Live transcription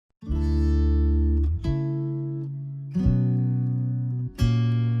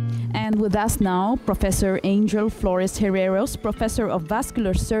And with us now, Professor Angel Flores Herreros, Professor of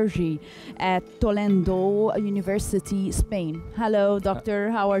Vascular Surgery at Toledo University, Spain. Hello,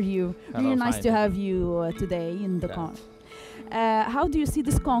 Doctor. How are you? Hello, really nice fine, to have you today in the con. How do you see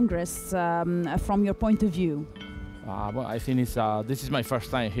this Congress from your point of view? Well, I think this is my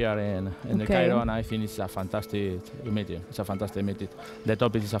first time here in the Cairo, and I think it's a fantastic meeting. It's a fantastic meeting. The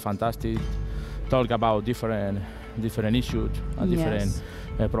topic is a fantastic talk about different issues and different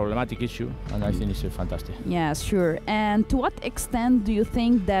problematic issue, and I think it's fantastic. Yes, sure. And to what extent do you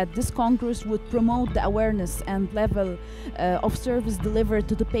think that this Congress would promote the awareness and level of service delivered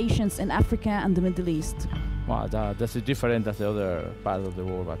to the patients in Africa and the Middle East? Well, that's different than the other part of the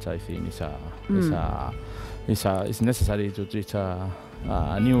world, but I think it's necessary to teach a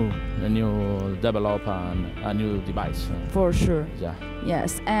new develop and a new device. For sure. Yeah.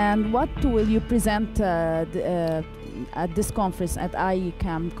 Yes. And what will you present at this conference, at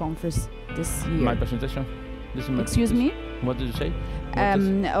ICAM conference this year? My presentation. Excuse me? What did you say?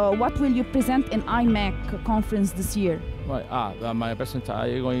 What will you present in IMAC conference this year? Well, my presentation,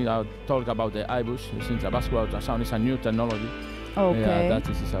 I'm going to talk about the IBUS, the intravascular ultrasound. It's a new technology. Okay. That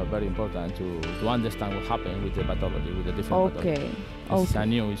is very important to understand what happened with the pathology, with the different pathology. It's a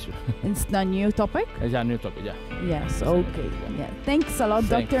new issue. It's a new topic? It's a new topic, yeah. Yes, okay. Yeah. Thanks a lot,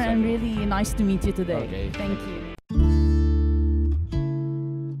 Doctor, and really nice to meet you today. Okay. Thank you.